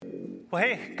Well,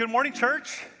 hey, good morning,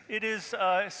 church. It is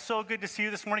so good to see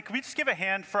you this morning. Can we just give a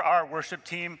hand for our worship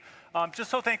team? Just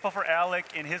so thankful for Alec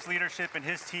and his leadership and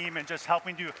his team and just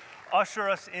helping to usher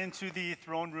us into the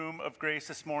throne room of grace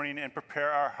this morning and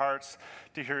prepare our hearts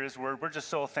to hear his word. We're just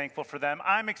so thankful for them.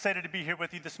 I'm excited to be here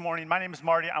with you this morning. My name is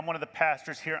Marty. I'm one of the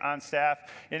pastors here on staff.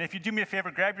 And if you do me a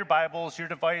favor, grab your Bibles, your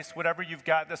device, whatever you've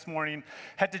got this morning,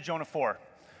 head to Jonah 4.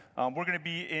 We're going to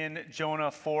be in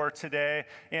Jonah 4 today,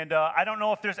 and I don't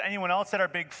know if there's anyone else that are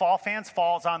big fall fans.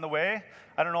 Fall's on the way.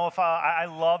 I don't know if I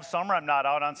love summer. I'm not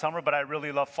out on summer, but I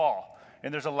really love fall.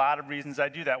 And there's a lot of reasons I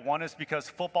do that. One is because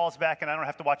football's back and I don't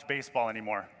have to watch baseball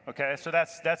anymore, okay? So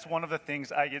that's one of the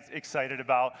things I get excited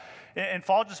about. And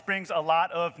fall just brings a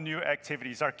lot of new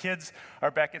activities. Our kids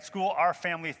are back at school. Our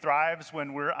family thrives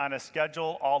when we're on a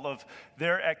schedule. All of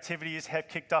their activities have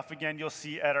kicked off again. You'll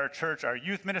see at our church, our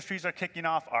youth ministries are kicking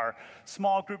off. Our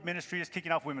small group ministry is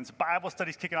kicking off. Women's Bible study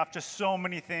is kicking off. Just so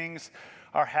many things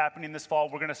are happening this fall.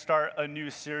 We're going to start a new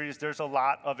series. There's a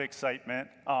lot of excitement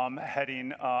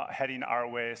heading our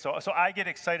way. So I get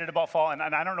excited about fall, and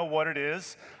I don't know what it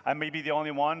is. I may be the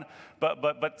only one,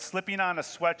 but slipping on a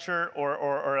sweatshirt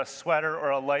or a sweater or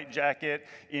a light jacket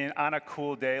on a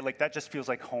cool day, like that just feels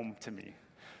like home to me.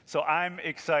 So I'm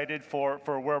excited for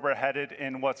where we're headed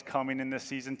and what's coming in this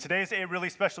season. Today's a really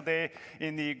special day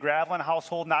in the Gravelin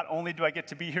household. Not only do I get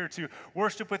to be here to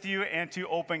worship with you and to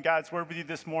open God's Word with you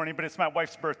this morning, but it's my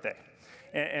wife's birthday.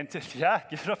 And give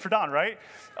it up for Dawn, right?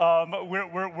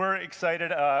 We're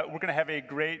excited. We're going to have a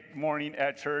great morning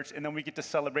at church, and then we get to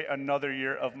celebrate another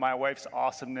year of my wife's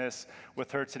awesomeness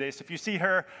with her today. So if you see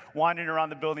her wandering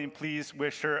around the building, please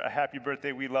wish her a happy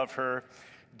birthday. We love her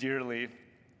dearly.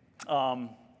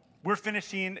 We're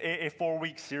finishing a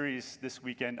 4-week series this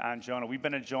weekend on Jonah. We've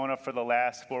been in Jonah for the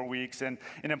last 4 weeks, and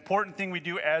an important thing we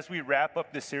do as we wrap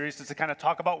up this series is to kind of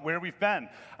talk about where we've been.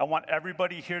 I want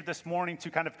everybody here this morning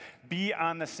to kind of be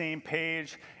on the same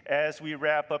page as we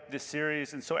wrap up this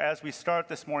series. And so as we start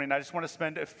this morning, I just want to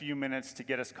spend a few minutes to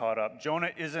get us caught up.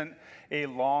 Jonah isn't a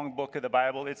long book of the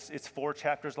Bible. It's 4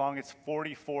 chapters long. It's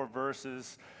 44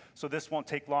 verses, so this won't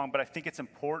take long, but I think it's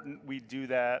important we do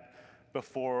that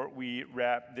before we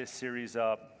wrap this series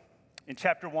up. In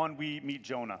chapter 1, we meet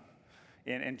Jonah.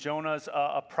 And Jonah's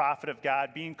a prophet of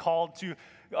God being called to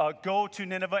go to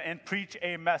Nineveh and preach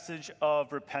a message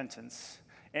of repentance.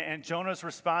 And Jonah's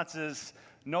response is,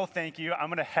 no, thank you. I'm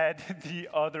going to head the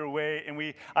other way. And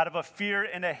we, out of a fear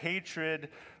and a hatred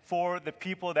for the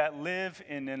people that live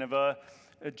in Nineveh,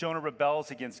 Jonah rebels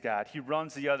against God. He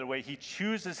runs the other way. He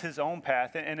chooses his own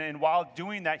path. And while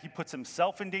doing that, he puts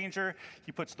himself in danger.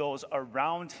 He puts those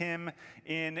around him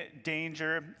in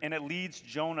danger. And it leads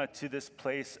Jonah to this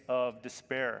place of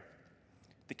despair.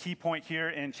 The key point here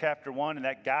in chapter 1 is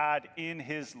that God, in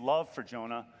his love for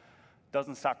Jonah,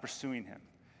 doesn't stop pursuing him.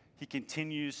 He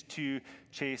continues to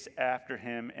chase after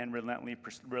him and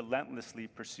relentlessly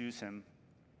pursues him.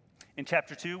 In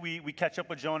chapter 2, we catch up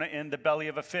with Jonah in the belly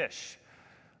of a fish.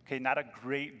 Okay, not a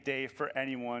great day for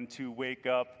anyone to wake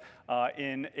up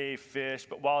in a fish.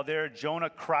 But while there, Jonah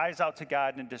cries out to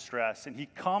God in distress. And he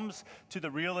comes to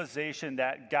the realization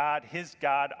that God, his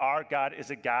God, our God, is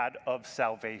a God of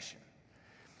salvation.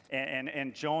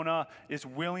 And Jonah is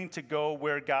willing to go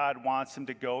where God wants him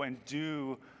to go and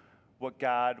do what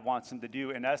God wants him to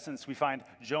do. In essence, we find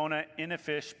Jonah in a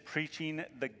fish preaching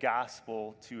the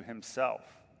gospel to himself.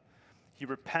 He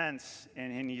repents,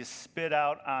 and he is spit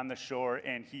out on the shore,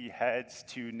 and he heads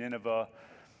to Nineveh.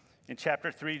 In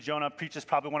chapter 3, Jonah preaches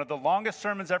probably one of the longest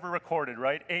sermons ever recorded,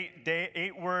 right?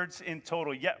 8 words in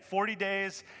total. Yet 40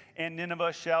 days, and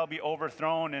Nineveh shall be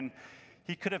overthrown. And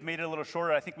he could have made it a little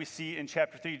shorter. I think we see in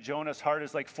chapter 3, Jonah's heart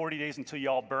is like 40 days until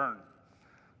you all burn.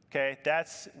 Okay,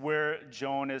 that's where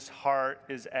Jonah's heart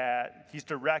is at. He's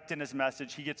direct in his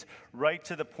message. He gets right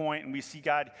to the point, and we see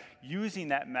God using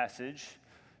that message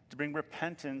to bring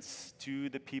repentance to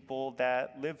the people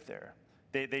that live there.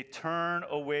 They turn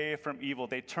away from evil,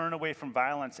 they turn away from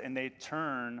violence, and they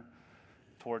turn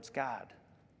towards God.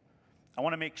 I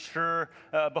want to make sure,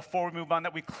 before we move on,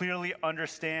 that we clearly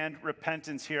understand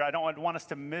repentance here. I don't want us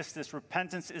to miss this.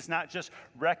 Repentance is not just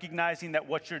recognizing that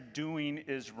what you're doing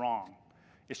is wrong.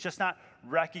 It's just not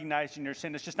recognizing your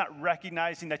sin. It's just not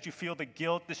recognizing that you feel the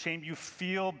guilt, the shame. You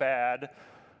feel bad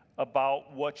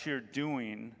about what you're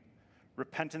doing.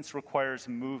 Repentance requires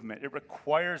movement. It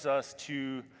requires us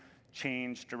to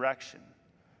change direction.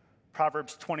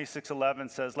 Proverbs 26:11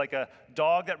 says, like a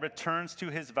dog that returns to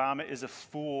his vomit is a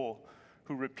fool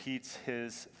who repeats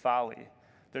his folly.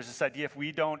 There's this idea if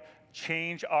we don't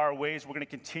change our ways, we're going to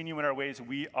continue in our ways,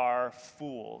 we are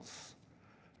fools.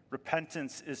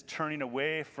 Repentance is turning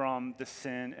away from the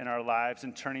sin in our lives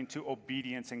and turning to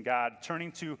obedience in God,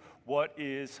 turning to what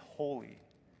is holy.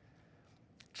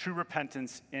 True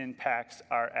repentance impacts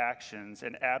our actions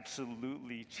and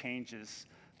absolutely changes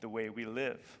the way we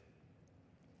live.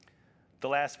 The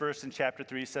last verse in chapter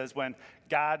 3 says, when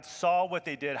God saw what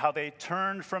they did, how they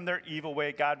turned from their evil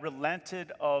way, God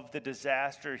relented of the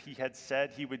disaster he had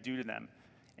said he would do to them,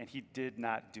 and he did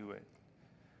not do it.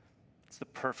 It's the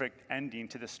perfect ending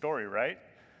to the story, right?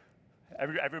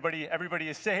 Everybody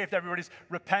is saved. Everybody's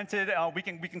repented. We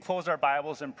can close our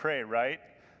Bibles and pray, right?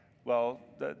 Well,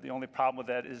 the only problem with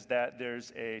that is that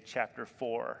there's a chapter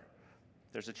 4.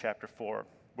 There's a chapter 4.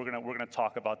 We're gonna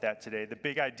talk about that today. The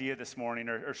big idea this morning,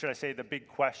 or should I say the big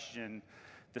question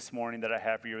this morning that I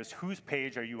have for you is, whose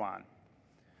page are you on?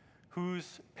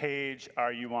 Whose page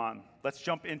are you on? Let's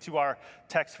jump into our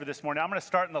text for this morning. I'm going to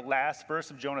start in the last verse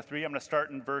of Jonah 3. I'm going to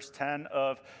start in verse 10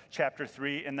 of chapter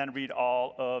 3 and then read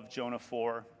all of Jonah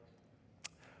 4.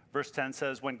 Verse 10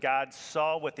 says, when God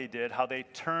saw what they did, how they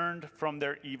turned from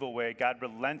their evil way, God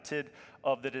relented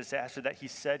of the disaster that he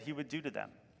said he would do to them.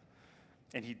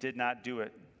 And he did not do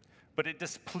it. But it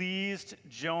displeased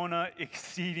Jonah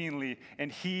exceedingly, and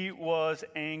he was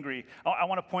angry. I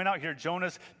want to point out here,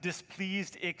 Jonah's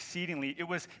displeased exceedingly. It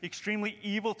was extremely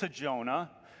evil to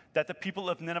Jonah that the people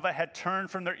of Nineveh had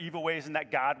turned from their evil ways and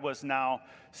that God was now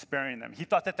sparing them. He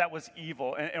thought that that was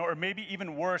evil, or maybe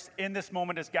even worse, in this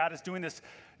moment as God is doing this,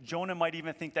 Jonah might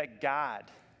even think that God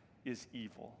is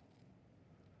evil.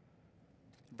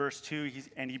 Verse 2,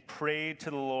 he prayed to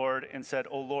the Lord and said,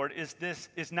 O Lord,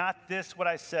 is not this what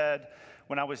I said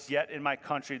when I was yet in my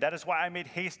country? That is why I made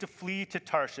haste to flee to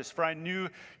Tarshish, for I knew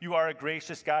you are a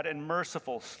gracious God and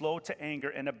merciful, slow to anger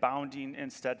and abounding in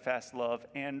steadfast love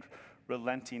and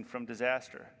relenting from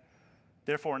disaster.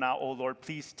 Therefore now, O Lord,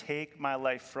 please take my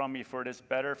life from me, for it is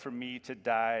better for me to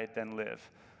die than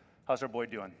live. How's our boy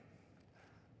doing?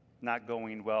 Not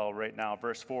going well right now.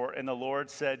 Verse 4, and the Lord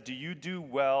said, do you do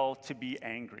well to be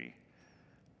angry?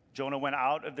 Jonah went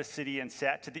out of the city and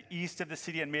sat to the east of the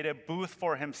city and made a booth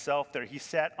for himself there. He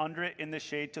sat under it in the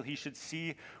shade till he should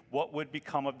see what would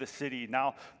become of the city.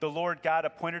 Now the Lord God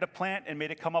appointed a plant and made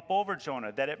it come up over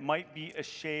Jonah, that it might be a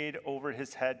shade over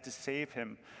his head to save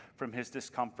him from his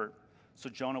discomfort. So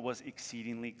Jonah was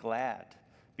exceedingly glad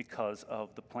because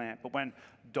of the plant. But when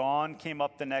dawn came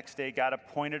up the next day, God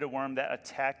appointed a worm that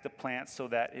attacked the plant so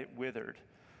that it withered.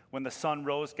 When the sun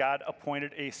rose, God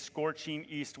appointed a scorching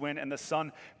east wind, and the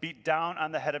sun beat down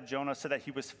on the head of Jonah so that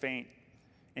he was faint.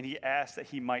 And he asked that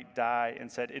he might die and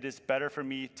said, it is better for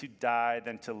me to die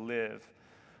than to live.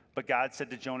 But God said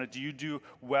to Jonah, do you do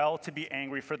well to be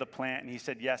angry for the plant? And he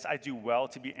said, yes, I do well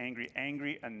to be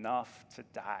angry enough to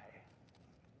die.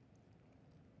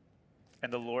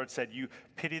 And the Lord said, you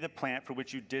pity the plant for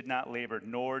which you did not labor,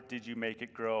 nor did you make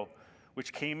it grow,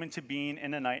 which came into being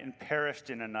in a night and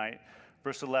perished in a night.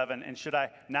 Verse 11, and should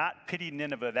I not pity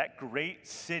Nineveh, that great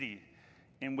city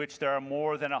in which there are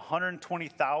more than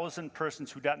 120,000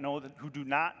 persons who do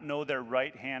not know their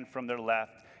right hand from their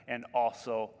left, and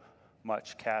also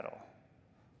much cattle?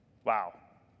 Wow.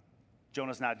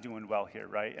 Jonah's not doing well here,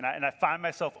 right? And I find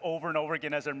myself over and over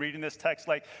again as I'm reading this text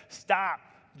like, stop,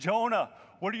 Jonah,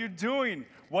 what are you doing?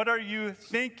 What are you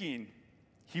thinking?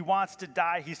 He wants to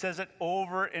die. He says it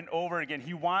over and over again.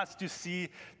 He wants to see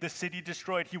the city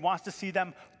destroyed. He wants to see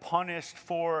them punished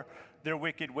for their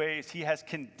wicked ways. He has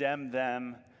condemned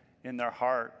them in their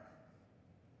heart.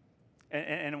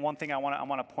 And one thing I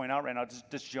want to point out right now,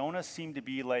 does Jonah seem to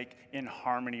be like in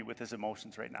harmony with his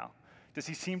emotions right now? Does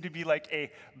he seem to be like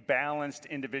a balanced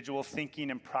individual, thinking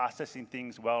and processing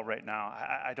things well right now?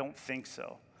 I don't think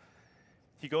so.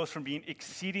 He goes from being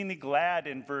exceedingly glad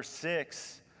in verse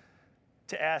 6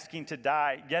 to asking to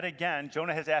die. Yet again,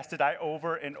 Jonah has asked to die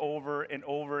over and over and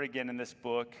over again in this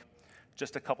book,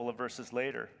 just a couple of verses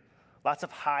later. Lots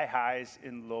of high highs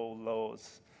and low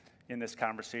lows in this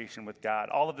conversation with God.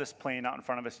 All of this playing out in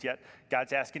front of us, yet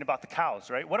God's asking about the cows,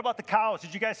 right? What about the cows?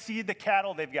 Did you guys see the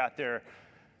cattle they've got there?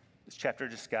 This chapter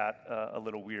just got a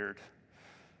little weird.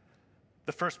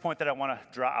 The first point that I want to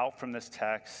draw out from this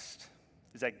text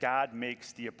is that God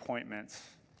makes the appointments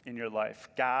in your life.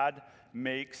 God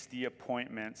makes the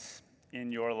appointments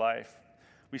in your life.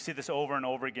 We see this over and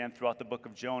over again throughout the book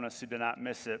of Jonah, so do not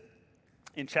miss it.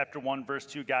 In chapter 1, verse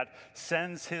 2, God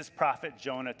sends his prophet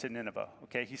Jonah to Nineveh.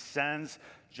 Okay, he sends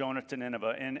Jonah to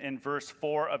Nineveh. In verse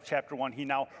 4 of chapter 1, he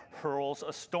now hurls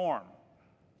a storm.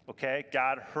 Okay,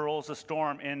 God hurls a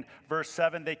storm. In verse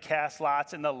 7, they cast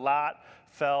lots, and the lot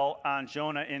fell on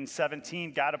Jonah. In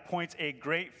 17, God appoints a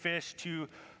great fish to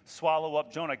swallow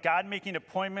up Jonah. God making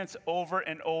appointments over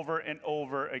and over and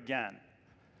over again.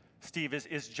 Steve,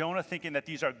 is Jonah thinking that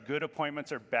these are good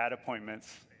appointments or bad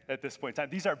appointments at this point in time?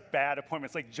 These are bad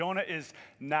appointments. Like, Jonah is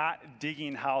not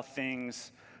digging how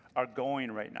things are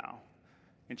going right now.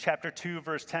 In chapter 2,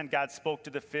 verse 10, God spoke to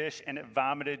the fish, and it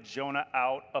vomited Jonah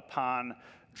out upon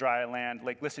dry land.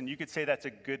 Like, listen, you could say that's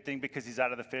a good thing because he's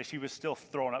out of the fish. He was still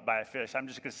thrown up by a fish. I'm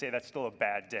just going to say that's still a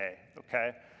bad day,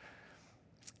 okay?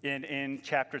 In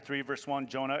chapter 3, verse 1,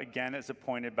 Jonah again is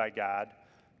appointed by God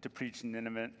to preach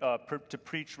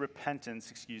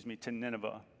repentance, to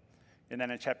Nineveh. And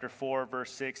then in chapter 4,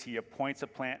 verse 6, he appoints a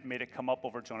plant, made it come up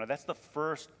over Jonah. That's the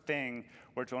first thing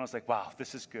where Jonah's like, wow,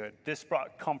 this is good. This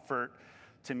brought comfort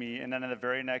to me. And then in the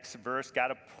very next verse,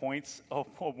 God appoints a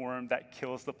worm that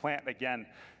kills the plant. Again,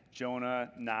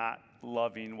 Jonah not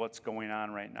loving what's going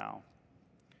on right now.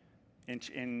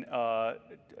 In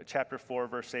chapter 4,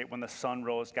 verse 8, when the sun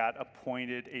rose, God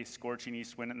appointed a scorching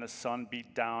east wind, and the sun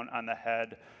beat down on the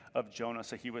head of Jonah,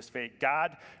 so he was fake.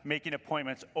 God making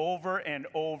appointments over and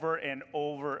over and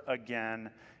over again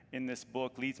in this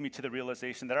book leads me to the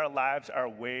realization that our lives are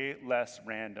way less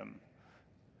random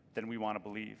than we want to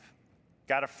believe.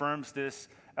 God affirms this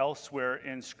elsewhere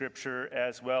in Scripture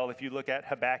as well. If you look at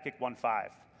Habakkuk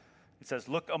 1:5, it says,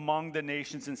 "Look among the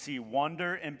nations and see,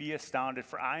 wonder and be astounded,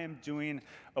 for I am doing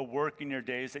a work in your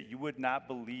days that you would not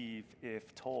believe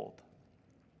if told."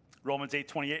 Romans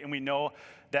 8:28, and we know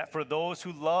that for those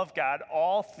who love God,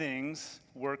 all things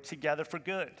work together for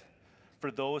good, for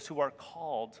those who are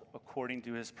called according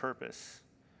to his purpose.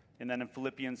 And then in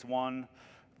Philippians 1,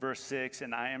 verse 6,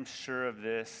 "And I am sure of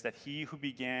this, that he who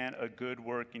began a good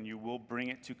work in you will bring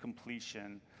it to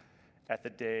completion at the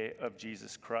day of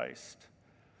Jesus Christ."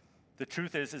 The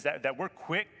truth is that we're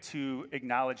quick to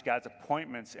acknowledge God's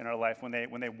appointments in our life when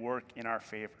they work in our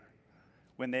favor,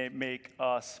 when they make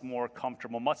us more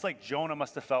comfortable, much like Jonah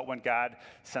must have felt when God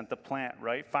sent the plant,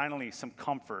 right? Finally, some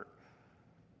comfort.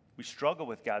 We struggle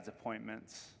with God's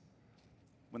appointments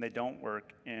when they don't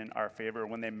work in our favor,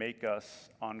 when they make us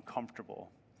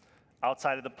uncomfortable.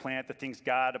 Outside of the plant, the things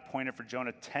God appointed for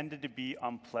Jonah tended to be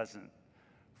unpleasant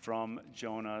from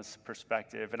Jonah's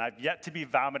perspective. And I've yet to be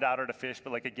vomited out of a fish,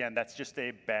 but again, that's just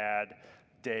a bad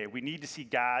day. We need to see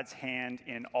God's hand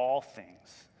in all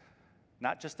things,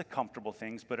 not just the comfortable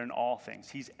things, but in all things.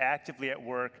 He's actively at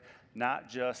work, not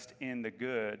just in the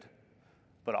good,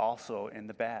 but also in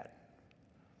the bad.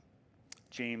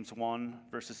 James 1,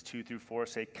 verses 2 through 4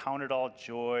 say, "Count it all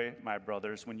joy, my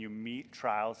brothers, when you meet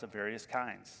trials of various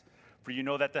kinds. For you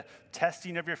know that the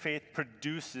testing of your faith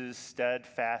produces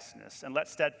steadfastness. And let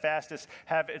steadfastness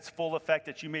have its full effect,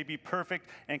 that you may be perfect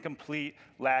and complete,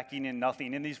 lacking in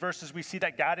nothing." In these verses, we see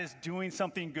that God is doing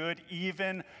something good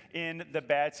even in the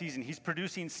bad season. He's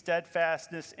producing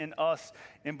steadfastness in us,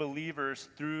 in believers,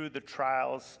 through the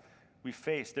trials we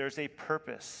face. There's a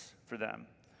purpose for them.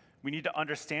 We need to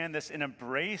understand this and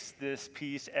embrace this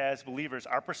piece as believers.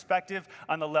 Our perspective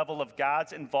on the level of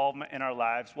God's involvement in our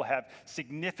lives will have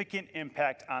significant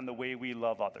impact on the way we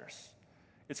love others.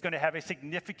 It's going to have a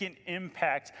significant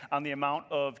impact on the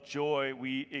amount of joy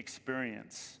we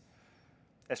experience.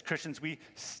 As Christians, we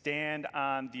stand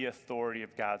on the authority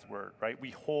of God's word, right? We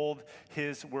hold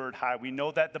his word high. We know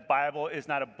that the Bible is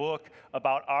not a book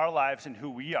about our lives and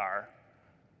who we are,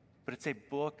 but it's a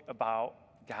book about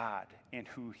God and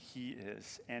who he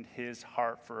is and his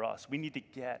heart for us. We need to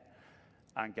get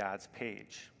on God's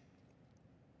page.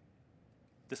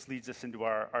 This leads us into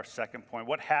our second point.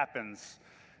 What happens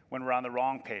when we're on the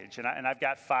wrong page? And I've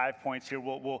got 5 points here.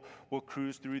 We'll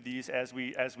cruise through these as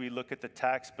we look at the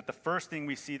text. But the first thing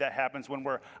we see that happens when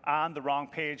we're on the wrong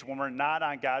page, when we're not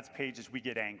on God's page, is we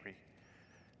get angry.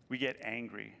 We get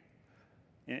angry.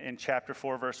 In chapter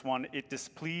 4, verse 1, "It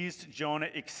displeased Jonah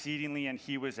exceedingly, and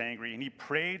he was angry. And he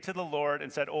prayed to the Lord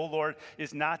and said, 'O Lord,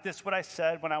 is not this what I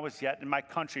said when I was yet in my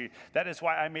country? That is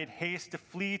why I made haste to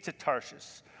flee to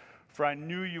Tarshish. For I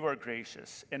knew you are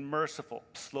gracious and merciful,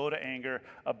 slow to anger,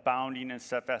 abounding in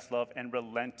steadfast love, and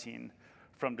relenting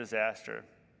from disaster.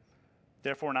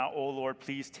 Therefore now, O Lord,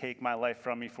 please take my life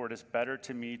from me, for it is better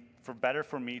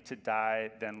for me to die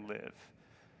than live.'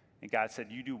 And God said,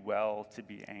 'You do well to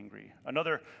be angry.'"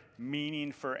 Another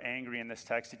meaning for angry in this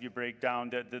text, if you break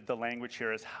down the language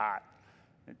here, is hot.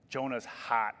 Jonah's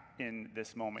hot in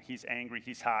this moment. He's angry,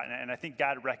 he's hot. And I think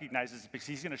God recognizes it because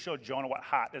he's going to show Jonah what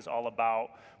hot is all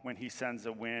about when he sends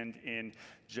a wind in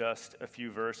just a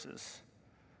few verses.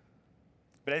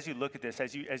 But as you look at this,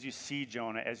 as you see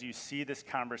Jonah, as you see this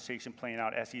conversation playing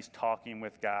out, as he's talking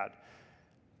with God,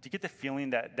 do you get the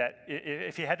feeling that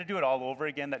if you had to do it all over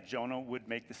again, that Jonah would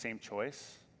make the same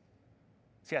choice?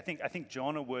 See, I think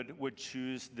Jonah would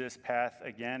choose this path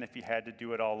again if he had to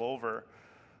do it all over.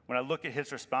 When I look at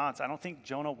his response, I don't think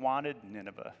Jonah wanted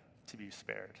Nineveh to be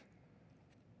spared.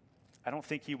 I don't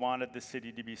think he wanted the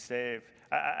city to be saved.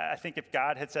 I think if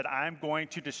God had said, I'm going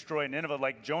to destroy Nineveh,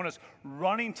 like Jonah's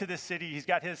running to the city, he's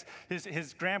got his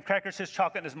graham crackers, his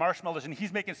chocolate, and his marshmallows, and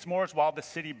he's making s'mores while the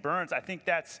city burns. I think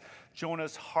that's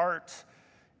Jonah's heart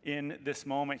in this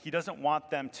moment. He doesn't want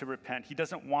them to repent. He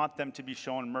doesn't want them to be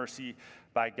shown mercy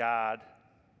by God.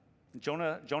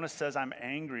 Jonah says, I'm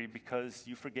angry because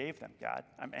you forgave them, God.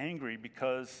 I'm angry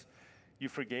because you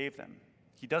forgave them.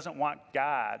 He doesn't want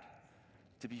God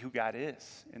to be who God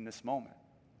is in this moment.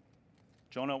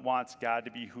 Jonah wants God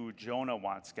to be who Jonah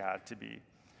wants God to be.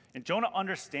 And Jonah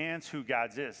understands who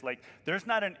God is. Like, there's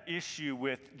not an issue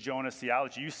with Jonah's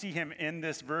theology. You see him in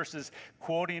this verses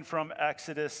quoting from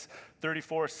Exodus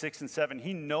 34, 6 and 7.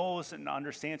 He knows and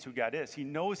understands who God is. He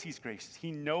knows he's gracious.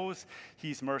 He knows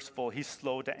he's merciful. He's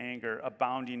slow to anger,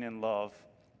 abounding in love.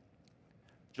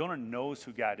 Jonah knows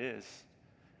who God is.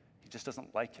 He just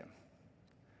doesn't like him.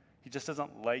 He just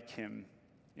doesn't like him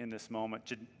in this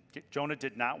moment. Jonah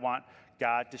did not want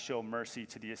God to show mercy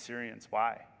to the Assyrians.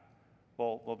 Why?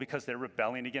 Well, because they're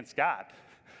rebelling against God.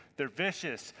 They're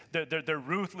vicious. They're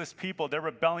ruthless people. They're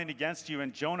rebelling against you.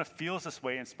 And Jonah feels this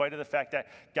way in spite of the fact that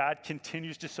God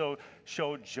continues to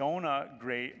show Jonah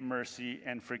great mercy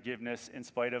and forgiveness in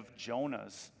spite of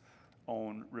Jonah's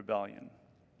own rebellion.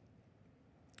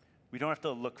 We don't have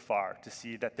to look far to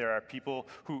see that there are people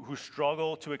who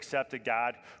struggle to accept a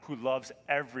God who loves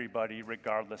everybody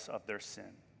regardless of their sin.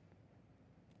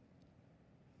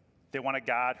 They want a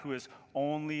God who is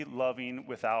only loving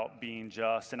without being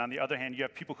just. And on the other hand, you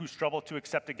have people who struggle to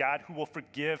accept a God who will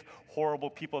forgive horrible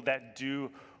people that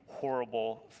do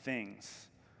horrible things.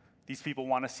 These people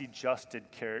want to see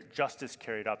justice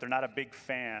carried out. They're not a big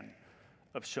fan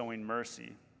of showing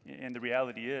mercy. And the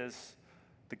reality is,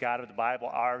 the God of the Bible,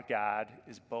 our God,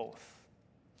 is both.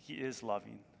 He is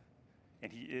loving, and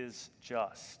he is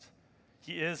just.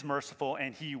 He is merciful,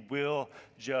 and he will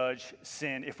judge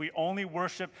sin. If we only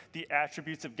worship the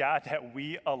attributes of God that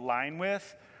we align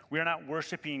with, we are not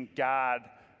worshiping God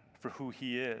for who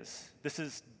he is. This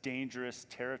is dangerous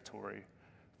territory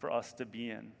for us to be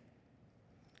in.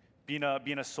 Being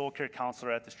a soul care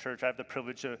counselor at this church, I have the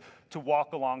privilege to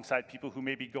walk alongside people who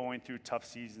may be going through tough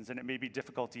seasons, and it may be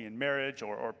difficulty in marriage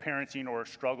or parenting or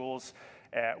struggles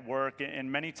at work.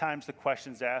 And many times the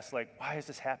question's asked, like, why is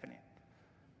this happening?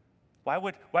 Why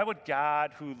would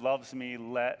God, who loves me,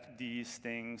 let these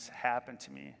things happen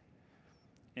to me?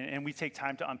 And we take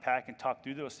time to unpack and talk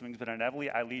through those things, but inevitably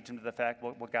I lead them to the fact,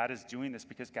 well, God is doing this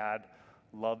because God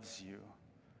loves you.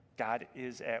 God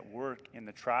is at work in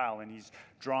the trial, and he's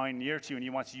drawing near to you, and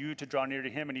he wants you to draw near to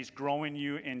him, and he's growing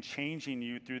you and changing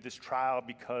you through this trial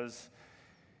because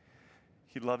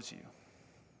he loves you.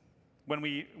 When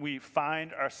we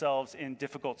find ourselves in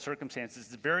difficult circumstances,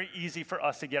 it's very easy for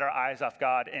us to get our eyes off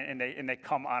God, and they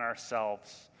come on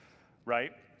ourselves,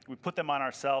 right? We put them on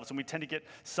ourselves, and we tend to get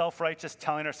self-righteous,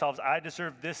 telling ourselves, I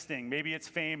deserve this thing. Maybe it's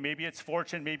fame, maybe it's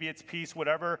fortune, maybe it's peace,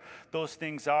 whatever those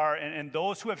things are. And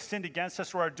those who have sinned against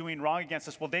us or are doing wrong against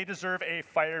us, well, they deserve a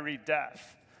fiery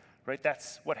death, right?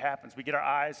 That's what happens. We get our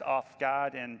eyes off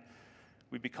God, and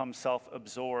we become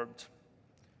self-absorbed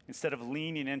instead of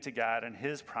leaning into God and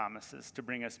his promises to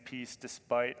bring us peace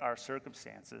despite our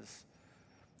circumstances.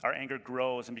 Our anger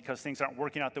grows, and because things aren't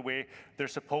working out the way they're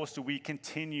supposed to, we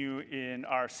continue in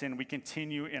our sin. We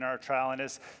continue in our trial, and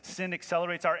as sin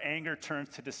accelerates, our anger turns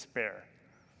to despair.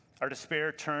 Our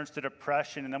despair turns to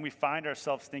depression, and then we find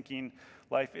ourselves thinking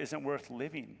life isn't worth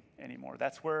living anymore.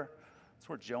 That's where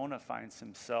Jonah finds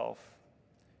himself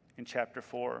in chapter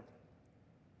 4.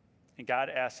 And God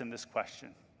asks him this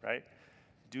question, right?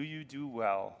 Do you do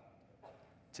well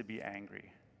to be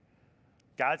angry?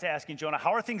 God's asking Jonah,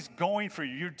 how are things going for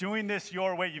you? You're doing this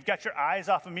your way. You've got your eyes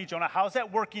off of me, Jonah. How's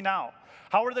that working out?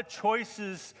 How are the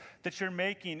choices that you're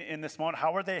making in this moment,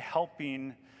 how are they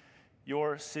helping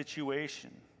your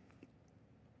situation?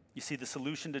 You see, the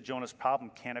solution to Jonah's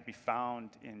problem cannot be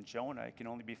found in Jonah. It can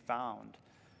only be found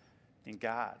in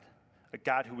God. A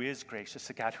God who is gracious,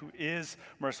 a God who is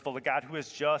merciful, a God who is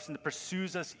just and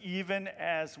pursues us even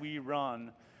as we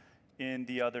run in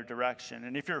the other direction.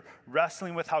 And if you're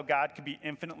wrestling with how God can be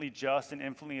infinitely just and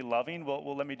infinitely loving,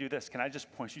 well, let me do this. Can I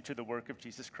just point you to the work of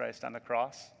Jesus Christ on the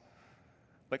cross?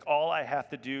 Like, all I have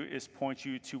to do is point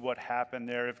you to what happened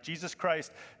there. If Jesus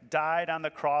Christ died on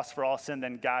the cross for all sin,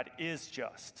 then God is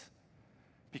just,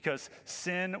 because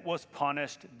sin was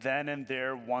punished then and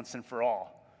there once and for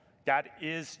all. God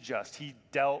is just. He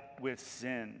dealt with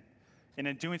sin. And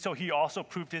in doing so, he also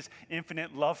proved his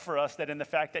infinite love for us, that in the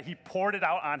fact that he poured it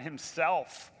out on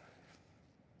himself.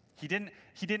 He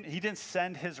didn't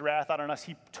send his wrath out on us.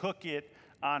 He took it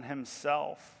on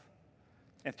himself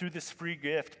And through this free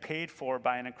gift paid for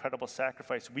by an incredible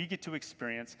sacrifice, we get to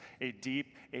experience a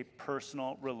deep, a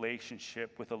personal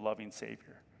relationship with a loving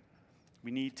Savior. We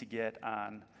need to get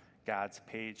on God's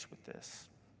page with this.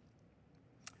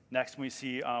 Next, we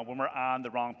see when we're on the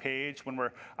wrong page, when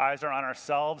our eyes are on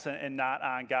ourselves and not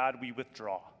on God, we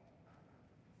withdraw.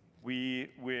 We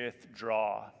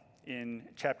withdraw. In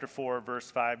chapter 4,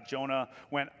 verse 5, Jonah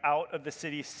went out of the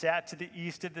city, sat to the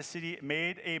east of the city,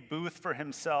 made a booth for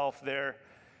himself there.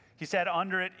 He sat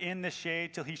under it in the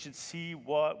shade till he should see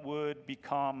what would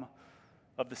become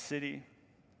of the city.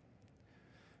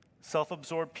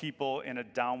 Self-absorbed people in a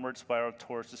downward spiral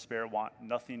towards despair want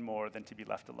nothing more than to be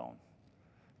left alone.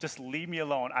 Just leave me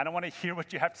alone. I don't want to hear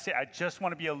what you have to say. I just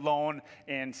want to be alone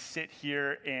and sit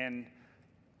here and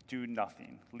do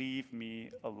nothing. Leave me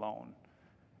alone.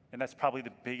 And that's probably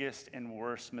the biggest and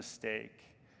worst mistake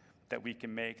that we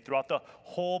can make. Throughout the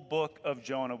whole book of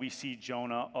Jonah, we see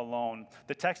Jonah alone.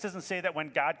 The text doesn't say that when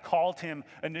God called him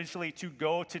initially to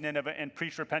go to Nineveh and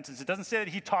preach repentance, it doesn't say that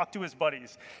he talked to his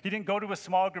buddies. He didn't go to a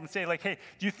small group and say, like, hey,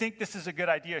 do you think this is a good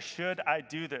idea? Should I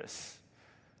do this?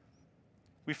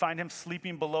 We find him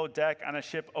sleeping below deck on a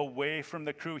ship away from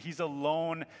the crew. He's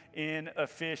alone in a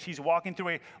fish. He's walking through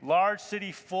a large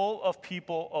city full of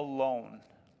people alone.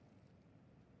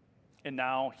 And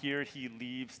now here he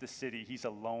leaves the city. He's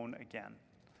alone again.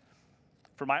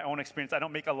 From my own experience, I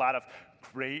don't make a lot of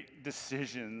great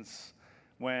decisions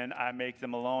when I make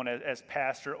them alone. As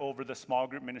pastor over the small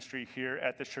group ministry here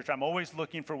at the church, I'm always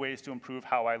looking for ways to improve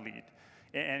how I lead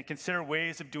and consider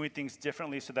ways of doing things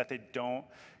differently so that they don't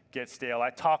get stale.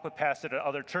 I talk with pastors at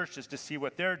other churches to see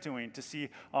what they're doing, to see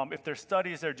if their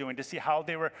studies they're doing, to see how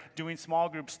they were doing small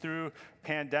groups through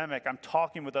pandemic. I'm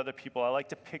talking with other people. I like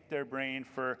to pick their brain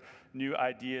for new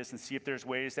ideas and see if there's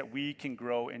ways that we can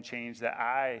grow and change, that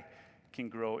I can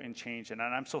grow and change. And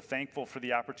I'm so thankful for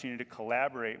the opportunity to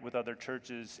collaborate with other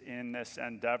churches in this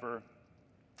endeavor.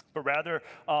 But rather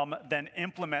than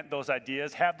implement those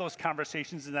ideas, have those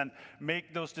conversations, and then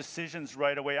make those decisions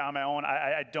right away on my own,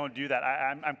 I don't do that.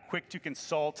 I'm quick to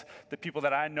consult the people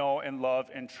that I know and love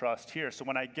and trust here. So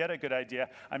when I get a good idea,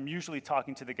 I'm usually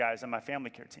talking to the guys on my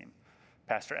family care team,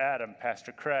 Pastor Adam,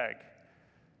 Pastor Craig,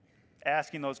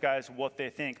 asking those guys what they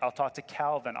think. I'll talk to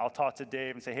Calvin, I'll talk to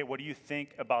Dave and say, hey, what do you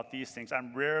think about these things?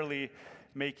 I'm rarely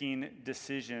making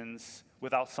decisions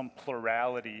without some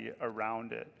plurality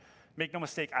around it. Make no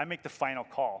mistake, I make the final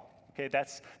call. Okay,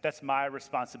 that's my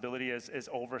responsibility as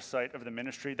oversight of the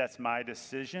ministry. That's my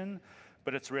decision,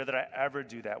 but it's rare that I ever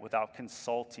do that without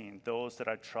consulting those that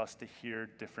I trust to hear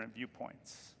different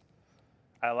viewpoints.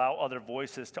 I allow other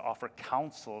voices to offer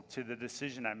counsel to the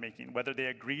decision I'm making, whether they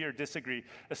agree or disagree,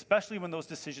 especially when those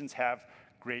decisions have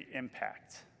great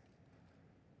impact.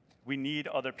 We need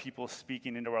other people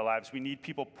speaking into our lives. We need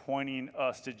people pointing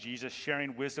us to Jesus,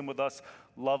 sharing wisdom with us,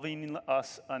 loving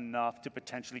us enough to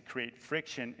potentially create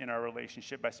friction in our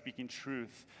relationship by speaking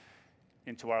truth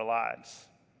into our lives,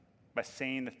 by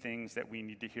saying the things that we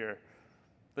need to hear.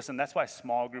 Listen, that's why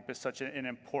small group is such an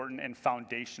important and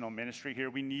foundational ministry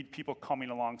here. We need people coming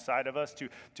alongside of us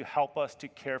to help us, to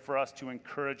care for us, to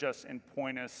encourage us and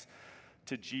point us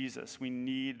to Jesus. We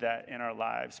need that in our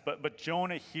lives. But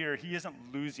Jonah here, he isn't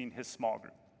losing his small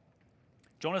group.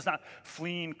 Jonah's not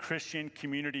fleeing Christian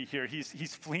community here.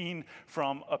 He's fleeing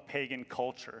from a pagan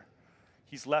culture.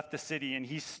 He's left the city and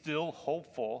he's still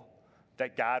hopeful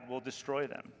that God will destroy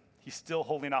them. He's still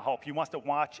holding out hope. He wants to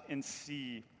watch and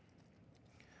see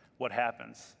what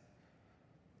happens.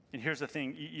 And here's the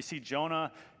thing. You see,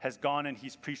 Jonah has gone and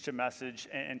he's preached a message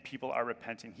and people are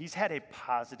repenting. He's had a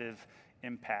positive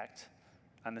impact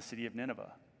on the city of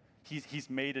Nineveh. He's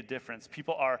made a difference.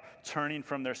 People are turning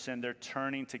from their sin. They're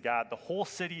turning to God. The whole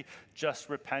city just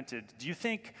repented. Do you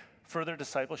think further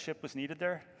discipleship was needed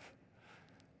there?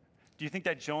 Do you think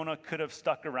that Jonah could have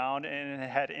stuck around and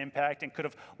had impact and could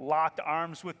have locked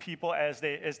arms with people as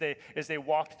they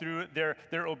walked through their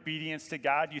obedience to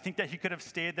God? Do you think that he could have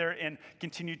stayed there and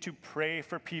continued to pray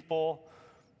for people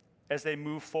as they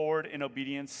move forward in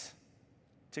obedience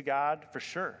to God? For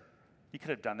sure. He could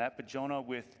have done that, but Jonah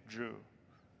withdrew.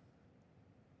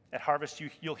 At Harvest,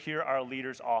 you'll hear our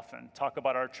leaders often talk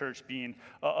about our church being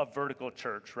a vertical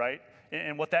church, right?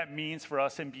 And what that means for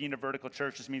us in being a vertical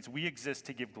church is means we exist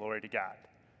to give glory to God.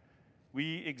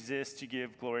 We exist to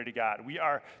give glory to God. We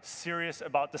are serious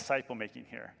about disciple making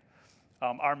here.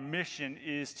 Our mission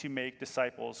is to make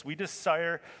disciples. We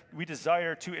desire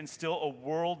to instill a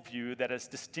worldview that is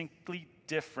distinctly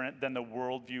different than the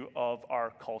worldview of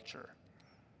our culture.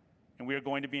 And we are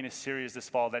going to be in a series this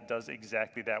fall that does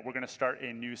exactly that. We're going to start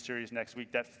a new series next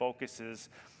week that focuses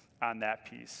on that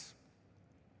piece.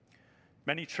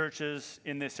 Many churches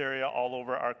in this area all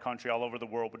over our country, all over the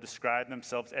world, would describe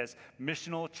themselves as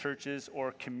missional churches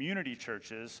or community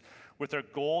churches with their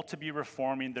goal to be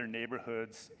reforming their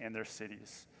neighborhoods and their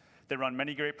cities. They run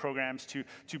many great programs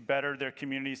to better their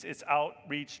communities. It's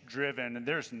outreach driven, and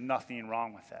there's nothing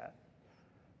wrong with that.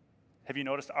 Have you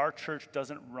noticed our church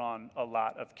doesn't run a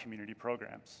lot of community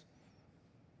programs?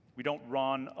 We don't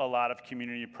run a lot of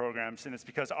community programs, and it's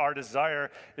because our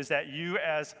desire is that you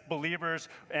as believers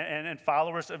and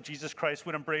followers of Jesus Christ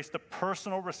would embrace the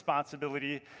personal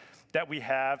responsibility that we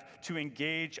have to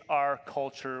engage our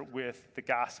culture with the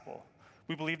gospel.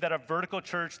 We believe that a vertical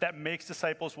church that makes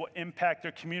disciples will impact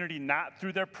their community not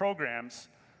through their programs,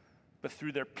 but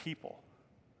through their people.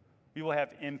 We will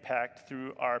have impact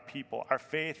through our people. Our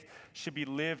faith should be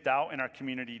lived out in our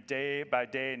community day by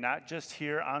day, not just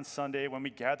here on Sunday when we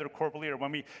gather corporately or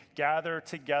when we gather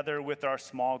together with our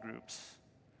small groups.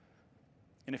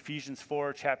 In Ephesians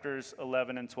 4, chapters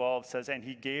 11 and 12 says, "And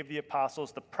he gave the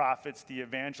apostles, the prophets, the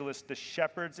evangelists, the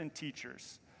shepherds, and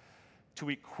teachers to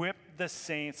equip the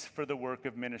saints for the work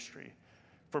of ministry,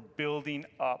 for building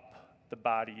up the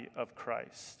body of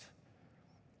Christ."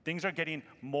 Things are getting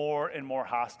more and more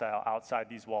hostile outside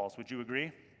these walls. Would you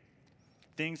agree?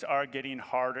 Things are getting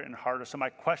harder and harder. So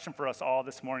my question for us all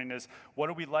this morning is, what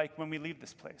are we like when we leave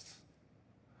this place?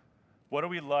 What are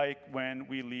we like when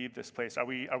we leave this place? Are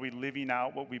we living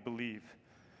out what we believe?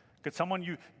 Could someone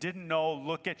you didn't know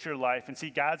look at your life and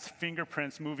see God's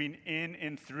fingerprints moving in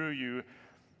and through you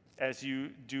as you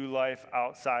do life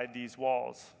outside these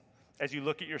walls? As you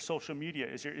look at your social media,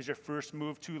 is your first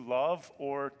move to love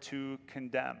or to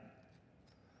condemn?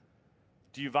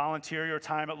 Do you volunteer your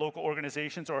time at local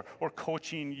organizations or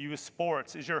coaching youth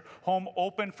sports? Is your home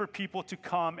open for people to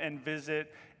come and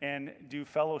visit and do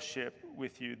fellowship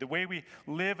with you? The way we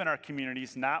live in our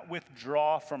communities, not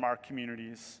withdraw from our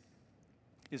communities,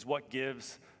 is what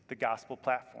gives the gospel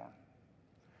platform.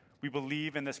 We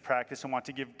believe in this practice and want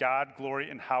to give God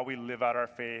glory in how we live out our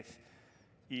faith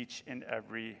each and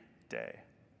every day.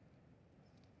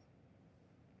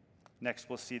 Next,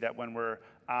 we'll see that when we're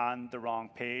on the wrong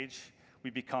page, we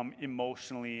become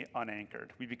emotionally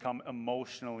unanchored. We become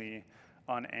emotionally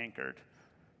unanchored.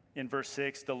 In verse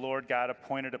 6, the Lord God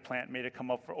appointed a plant made to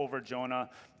come up over Jonah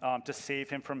to save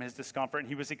him from his discomfort, and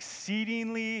he was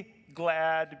exceedingly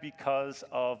glad because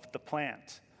of the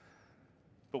plant.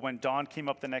 But when dawn came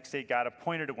up the next day, God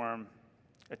appointed a worm,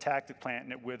 attacked the plant,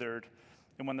 and it withered.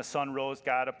 And when the sun rose,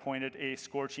 God appointed a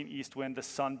scorching east wind. The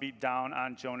sun beat down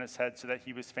on Jonah's head so that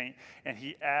he was faint, and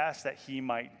he asked that he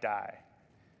might die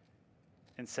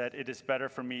and said, "It is better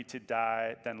for me to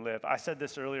die than live." I said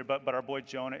this earlier, but our boy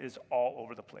Jonah is all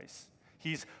over the place.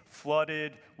 He's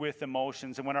flooded with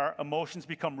emotions, and when our emotions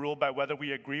become ruled by whether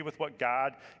we agree with what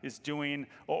God is doing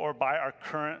or by our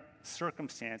current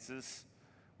circumstances,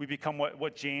 we become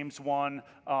what James 1,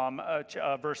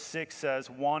 verse 6 says,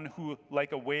 one who,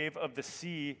 like a wave of the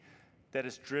sea that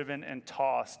is driven and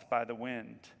tossed by the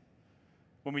wind.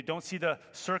 When we don't see the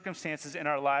circumstances in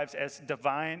our lives as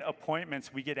divine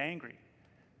appointments, we get angry.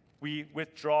 We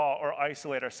withdraw or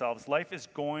isolate ourselves. Life is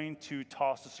going to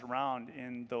toss us around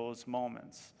in those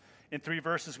moments. In 3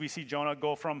 verses, we see Jonah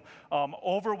go from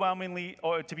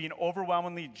to being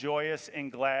overwhelmingly joyous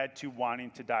and glad to wanting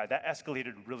to die. That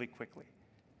escalated really quickly.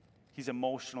 He's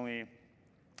emotionally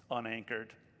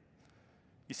unanchored.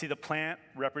 You see, the plant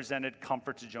represented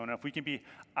comfort to Jonah. If we can be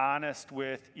honest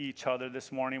with each other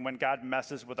this morning, when God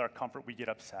messes with our comfort, we get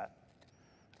upset.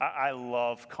 I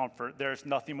love comfort. There's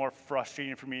nothing more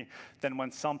frustrating for me than when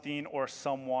something or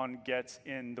someone gets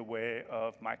in the way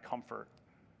of my comfort.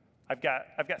 I've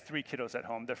got 3 kiddos at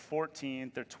home. They're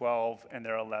 14, they're 12, and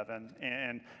they're 11.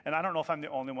 And I don't know if I'm the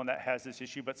only one that has this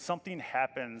issue, but something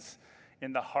happens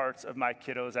in the hearts of my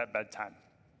kiddos at bedtime.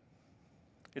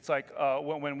 It's like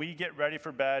when we get ready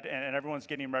for bed and everyone's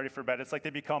getting ready for bed, it's like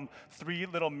they become 3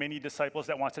 little mini disciples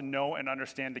that want to know and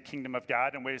understand the kingdom of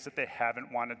God in ways that they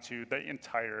haven't wanted to the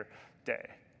entire day.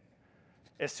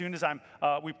 As soon as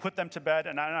we put them to bed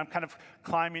and I'm kind of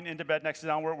climbing into bed next to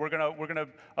them, we're gonna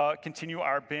continue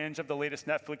our binge of the latest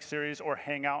Netflix series or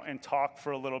hang out and talk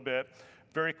for a little bit.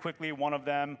 Very quickly, one of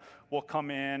them will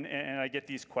come in, and I get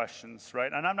these questions,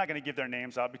 right? And I'm not going to give their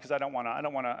names out because I don't want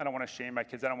to shame my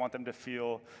kids. I don't want them to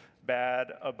feel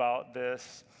bad about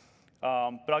this.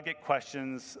 But I'll get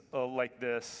questions like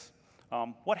this: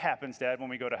 what happens, Dad, when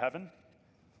we go to heaven?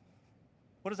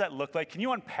 What does that look like? Can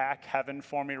you unpack heaven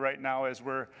for me right now as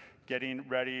we're getting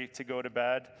ready to go to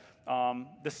bed?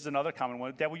 This is another common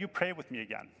one. Dad, will you pray with me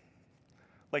again?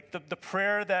 Like the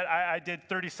prayer that I did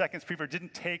 30 seconds before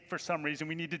didn't take for some reason.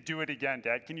 We need to do it again,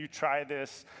 Dad. Can you try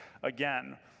this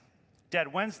again?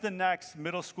 Dad, when's the next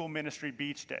middle school ministry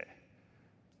beach day?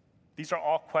 These are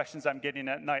all questions I'm getting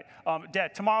at night.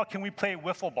 Dad, tomorrow can we play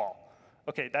wiffle ball?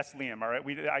 Okay, that's Liam, all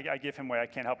right? I give him away. I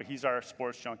can't help it. He's our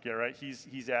sports junkie, all right?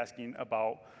 He's asking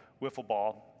about wiffle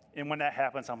ball. And when that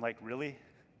happens, I'm like, really?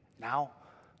 Now?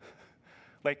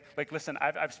 Like, listen,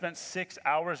 I've spent 6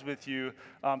 hours with you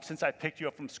since I picked you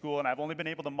up from school, and I've only been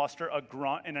able to muster a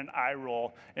grunt and an eye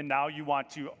roll, and now you want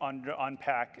to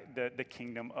unpack the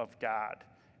kingdom of God.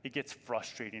 It gets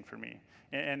frustrating for me.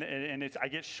 And I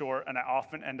get short, and I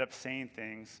often end up saying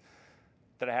things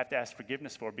that I have to ask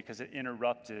forgiveness for because it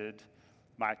interrupted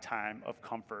my time of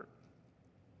comfort.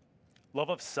 Love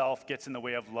of self gets in the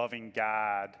way of loving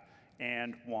God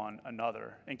and one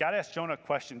another. And God asked Jonah a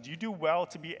question: do you do well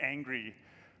to be angry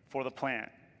for the plant?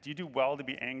 Do you do well to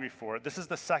be angry for it? This is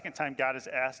the second time God has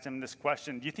asked him this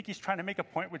question. Do you think he's trying to make a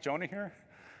point with Jonah here?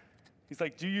 He's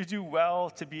like, do you do well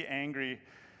to be angry?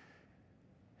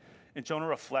 And Jonah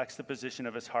reflects the position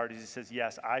of his heart as he says,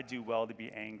 yes, I do well to be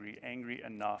angry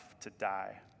enough to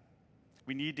die.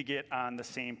 We need to get on the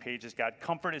same page as God.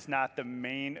 Comfort is not the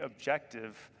main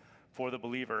objective for the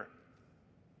believer.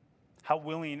 How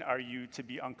willing are you to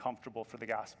be uncomfortable for the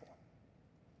gospel?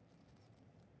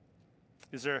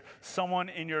 Is there someone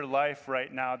in your life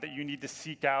right now that you need to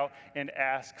seek out and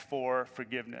ask for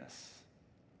forgiveness?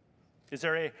 Is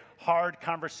there a hard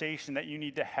conversation that you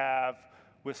need to have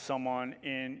with someone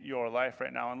in your life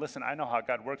right now? And listen, I know how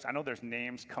God works. I know there's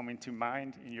names coming to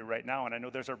mind in you right now, and I know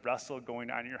there's a wrestle going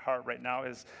on in your heart right now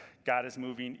as God is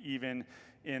moving even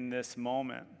in this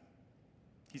moment.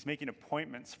 He's making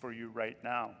appointments for you right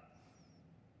now.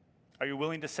 Are you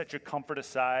willing to set your comfort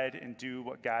aside and do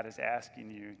what God is asking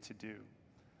you to do?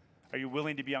 Are you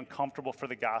willing to be uncomfortable for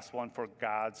the gospel and for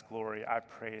God's glory? I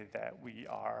pray that we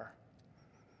are.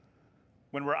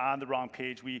 When we're on the wrong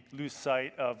page, we lose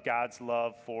sight of God's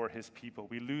love for his people.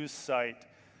 We lose sight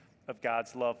of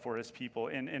God's love for his people.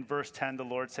 In verse 10, the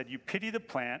Lord said, you pity the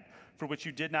plant for which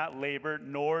you did not labor,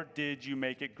 nor did you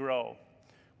make it grow,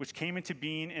 which came into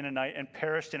being in a night and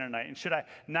perished in a night. And should I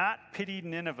not pity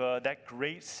Nineveh, that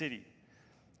great city,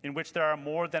 in which there are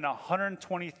more than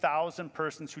 120,000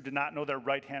 persons who do not know their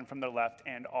right hand from their left,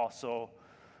 and also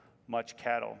much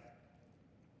cattle?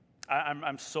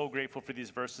 I'm so grateful for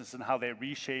these verses and how they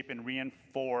reshape and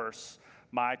reinforce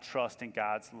my trust in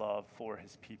God's love for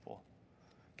his people.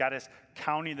 God is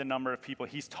counting the number of people.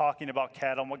 He's talking about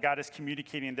cattle, and what God is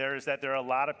communicating there is that there are a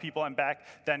lot of people, and back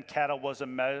then cattle was a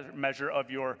measure of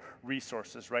your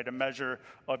resources, right? A measure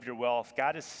of your wealth.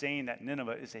 God is saying that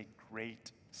Nineveh is a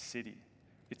great city.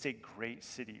 It's a great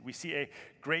city. We see a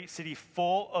great city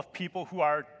full of people who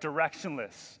are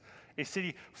directionless, a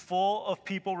city full of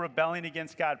people rebelling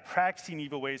against God, practicing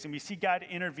evil ways, and we see God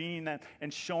intervening them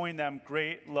and showing them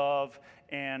great love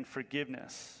and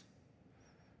forgiveness.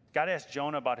 God asked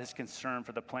Jonah about his concern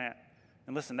for the plant.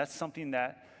 And listen, that's something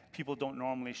that people don't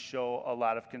normally show a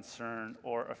lot of concern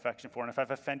or affection for. And if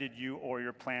I've offended you or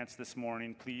your plants this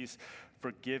morning, please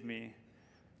forgive me.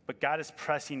 But God is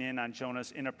pressing in on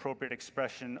Jonah's inappropriate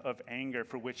expression of anger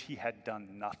for which he had done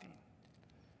nothing.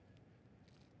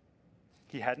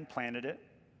 He hadn't planted it.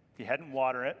 He hadn't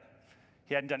watered it.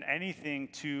 He hadn't done anything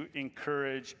to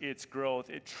encourage its growth.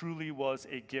 It truly was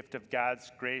a gift of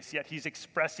God's grace, yet he's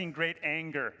expressing great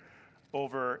anger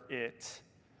over it.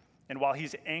 And while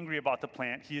he's angry about the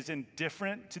plant, he is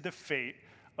indifferent to the fate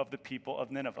of the people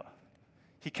of Nineveh.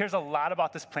 He cares a lot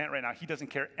about this plant right now. He doesn't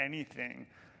care anything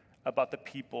about the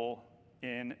people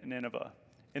in Nineveh.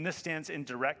 And this stands in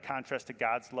direct contrast to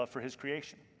God's love for his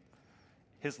creation,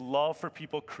 his love for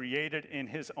people created in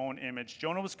his own image.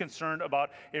 Jonah was concerned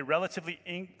about a relatively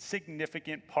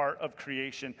insignificant part of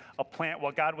creation, a plant,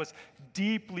 while God was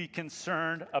deeply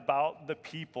concerned about the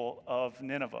people of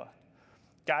Nineveh.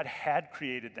 God had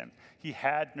created them, he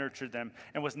had nurtured them,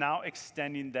 and was now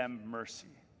extending them mercy.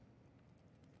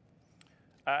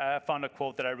 I found a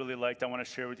quote that I really liked I want to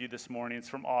share with you this morning. It's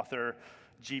from author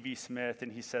G.V. Smith,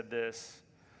 and he said this: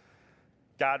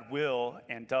 God will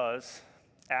and does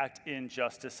act in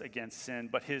justice against sin,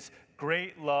 but his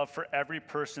great love for every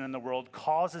person in the world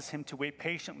causes him to wait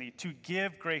patiently, to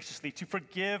give graciously, to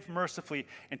forgive mercifully,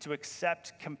 and to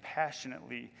accept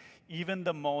compassionately even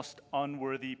the most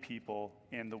unworthy people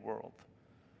in the world.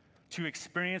 To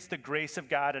experience the grace of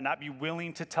God and not be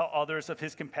willing to tell others of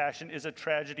his compassion is a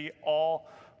tragedy all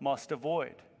must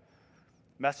avoid.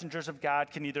 Messengers of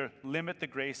God can neither limit the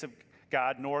grace of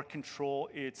God nor control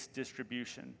its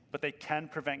distribution, but they can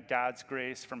prevent God's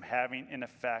grace from having an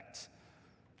effect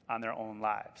on their own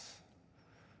lives.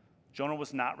 Jonah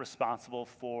was not responsible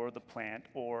for the plant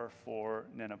or for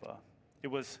Nineveh. It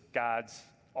was God's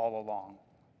all along.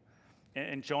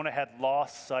 And Jonah had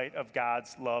lost sight of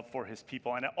God's love for his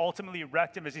people. And it ultimately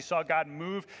wrecked him as he saw God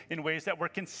move in ways that were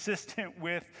consistent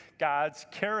with God's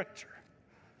character.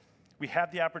 We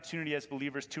have the opportunity as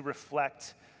believers to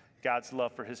reflect God's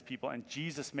love for his people. And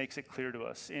Jesus makes it clear to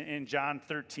us. In John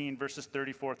 13, verses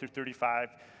 34 through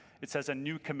 35, it says, "A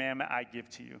new commandment I give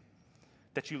to you,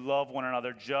 that you love one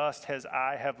another just as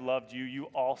I have loved you. You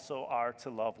also are to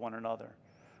love one another.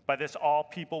 By this, all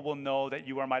people will know that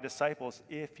you are my disciples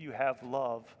if you have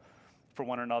love for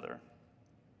one another."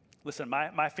 Listen,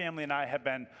 my family and I have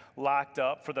been locked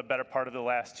up for the better part of the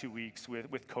last 2 weeks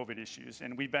with COVID issues,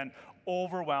 and we've been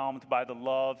overwhelmed by the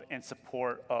love and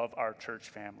support of our church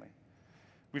family.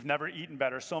 We've never eaten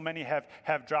better. So many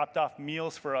have dropped off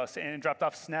meals for us and dropped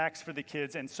off snacks for the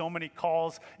kids, and so many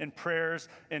calls and prayers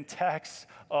and texts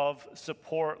of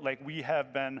support. Like, we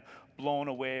have been blown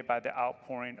away by the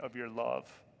outpouring of your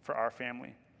love for our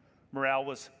family. Morale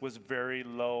was very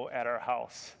low at our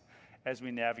house as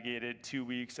we navigated 2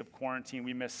 weeks of quarantine.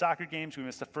 We missed soccer games, we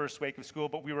missed the first week of school,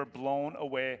 but we were blown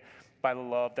away by the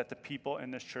love that the people in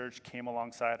this church came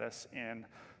alongside us and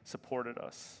supported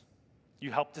us.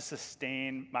 You helped to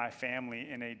sustain my family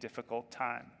in a difficult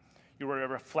time. You were a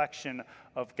reflection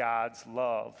of God's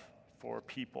love for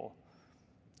people.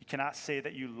 You cannot say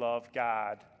that you love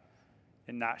God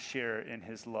and not share in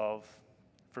his love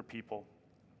for people.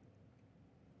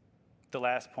 The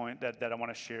last point that I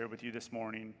want to share with you this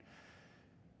morning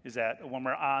is that when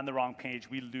we're on the wrong page,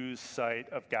 we lose sight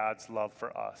of God's love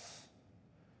for us.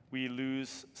 We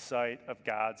lose sight of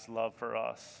God's love for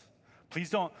us.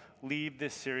 Please don't leave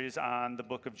this series on the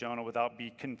book of Jonah without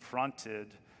being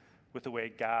confronted with the way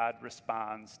God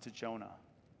responds to Jonah.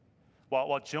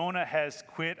 While Jonah has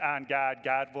quit on God,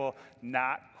 God will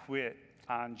not quit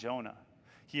on Jonah.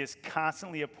 He is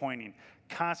constantly appointing,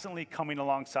 constantly coming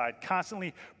alongside,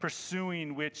 constantly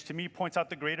pursuing, which to me points out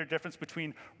the greater difference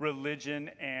between religion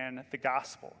and the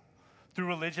gospel. Through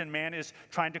religion, man is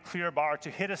trying to clear a bar, to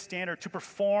hit a standard, to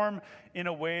perform in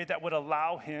a way that would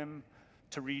allow him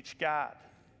to reach God.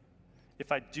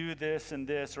 If I do this and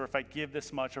this, or if I give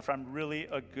this much, or if I'm really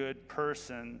a good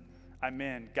person, I'm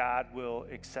in. God will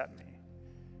accept me.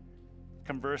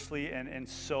 Conversely, and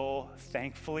so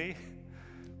thankfully,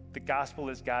 the gospel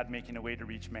is God making a way to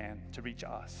reach man, to reach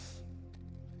us.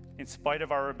 In spite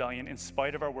of our rebellion, in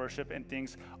spite of our worship and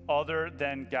things other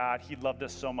than God, he loved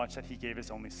us so much that he gave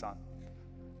his only son,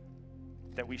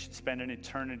 that we should spend an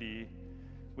eternity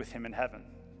with him in heaven.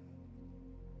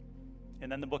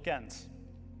 And then the book ends.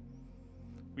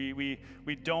 We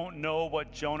don't know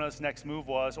what Jonah's next move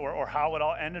was or how it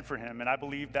all ended for him, and I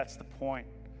believe that's the point.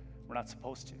 We're not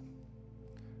supposed to.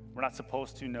 We're not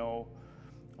supposed to know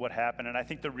what happened, and I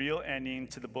think the real ending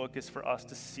to the book is for us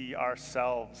to see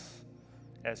ourselves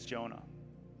as Jonah.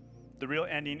 The real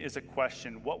ending is a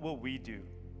question: what will we do?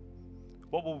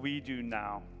 What will we do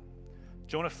now?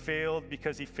 Jonah failed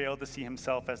because he failed to see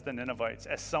himself as the Ninevites,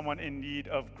 as someone in need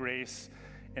of grace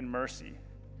and mercy.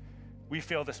 We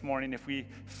fail this morning if we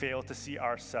fail to see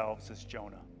ourselves as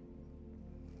Jonah.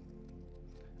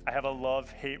 I have a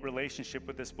love-hate relationship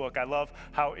with this book. I love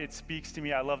how it speaks to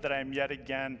me. I love that I am yet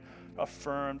again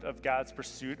affirmed of God's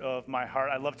pursuit of my heart.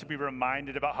 I love to be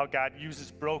reminded about how God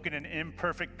uses broken and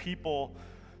imperfect people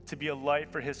to be a light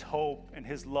for his hope and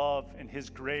his love and his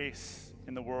grace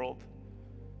in the world.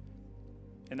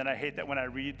 And then I hate that when I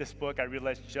read this book, I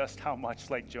realize just how much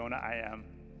like Jonah I am.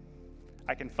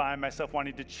 I can find myself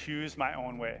wanting to choose my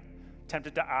own way,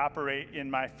 tempted to operate in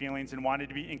my feelings and wanting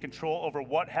to be in control over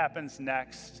what happens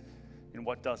next and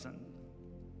what doesn't.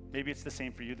 Maybe it's the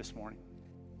same for you this morning.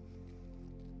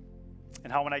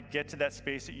 And how when I get to that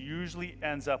space, it usually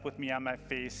ends up with me on my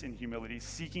face in humility,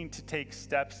 seeking to take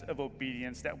steps of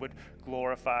obedience that would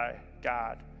glorify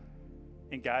God.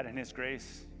 And God, in his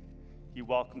grace, he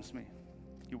welcomes me.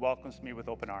 He welcomes me with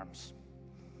open arms.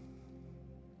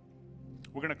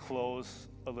 We're going to close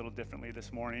a little differently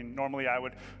this morning. Normally, I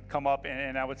would come up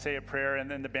and I would say a prayer, and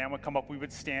then the band would come up. We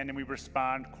would stand and we would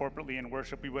respond corporately in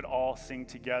worship. We would all sing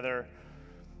together.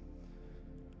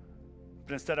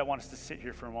 But instead, I want us to sit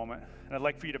here for a moment, and I'd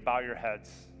like for you to bow your heads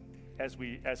as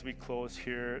we close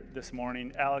here this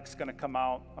morning. Alex is going to come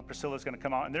out, Priscilla's going to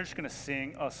come out, and they're just going to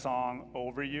sing a song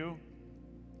over you.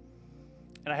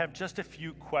 And I have just a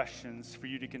few questions for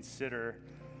you to consider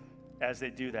as they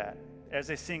do that, as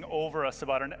they sing over us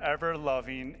about an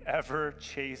ever-loving,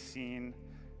 ever-chasing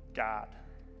God.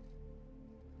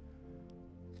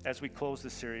 As we close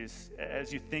this series,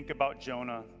 as you think about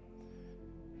Jonah,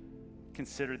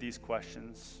 consider these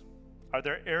questions. Are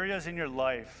there areas in your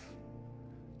life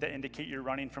that indicate you're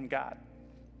running from God?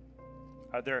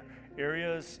 Are there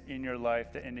areas in your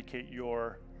life that indicate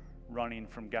you're running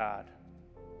from God?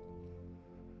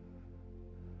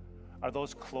 Are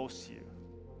those close to you?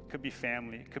 It could be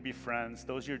family, it could be friends,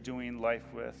 those you're doing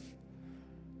life with.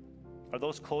 Are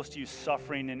those close to you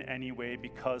suffering in any way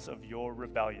because of your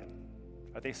rebellion?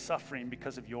 Are they suffering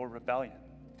because of your rebellion?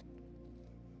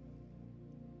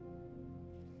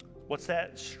 What's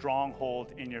that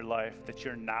stronghold in your life that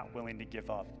you're not willing to give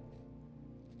up?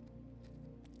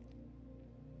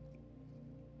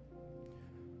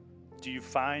 Do you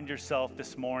find yourself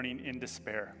this morning in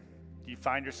despair? Do you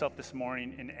find yourself this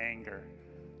morning in anger,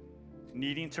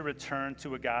 needing to return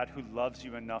to a God who loves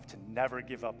you enough to never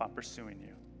give up on pursuing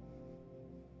you?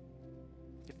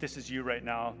 If this is you right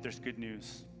now, there's good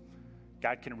news.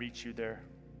 God can reach you there.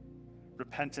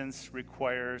 Repentance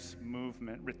requires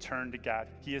movement, return to God.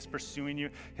 He is pursuing you.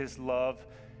 His love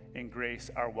and grace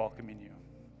are welcoming you.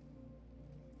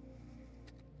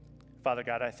 Father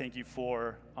God, I thank you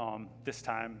for this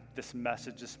time, this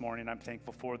message this morning. I'm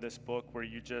thankful for this book where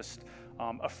you just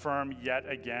affirm yet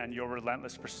again your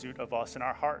relentless pursuit of us in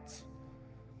our hearts.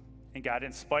 And God,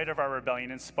 in spite of our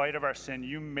rebellion, in spite of our sin,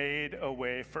 you made a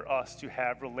way for us to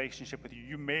have relationship with you.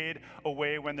 You made a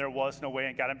way when there was no way.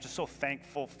 And God, I'm just so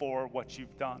thankful for what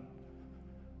you've done.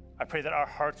 I pray that our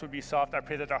hearts would be soft. I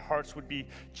pray that our hearts would be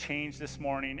changed this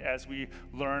morning as we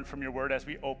learn from your word, as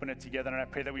we open it together. And I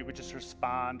pray that we would just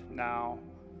respond now.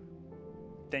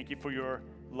 Thank you for your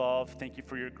love. Thank you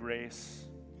for your grace.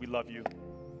 We love you.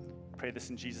 I pray this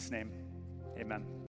in Jesus' name. Amen.